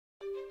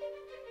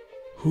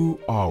Who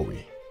are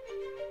we?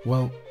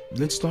 Well,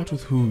 let's start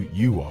with who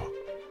you are.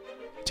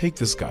 Take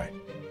this guy.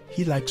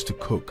 He likes to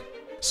cook,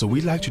 so we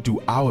like to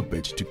do our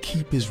bit to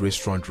keep his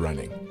restaurant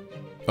running.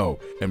 Oh,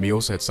 and we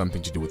also had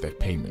something to do with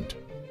that payment.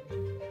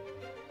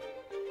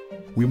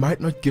 We might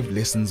not give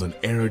lessons on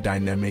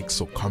aerodynamics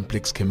or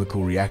complex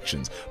chemical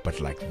reactions, but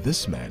like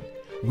this man,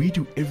 we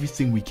do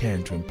everything we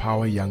can to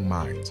empower young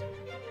minds.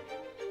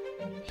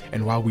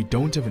 And while we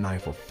don't have an eye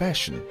for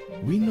fashion,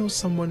 we know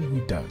someone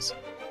who does.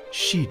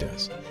 She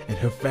does, and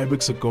her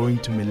fabrics are going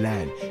to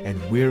Milan, and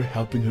we're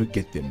helping her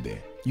get them there.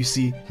 You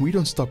see, we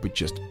don't stop at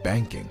just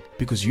banking,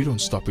 because you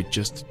don't stop at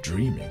just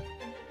dreaming.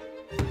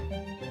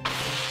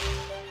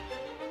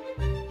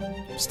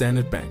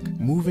 Standard Bank,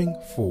 moving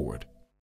forward.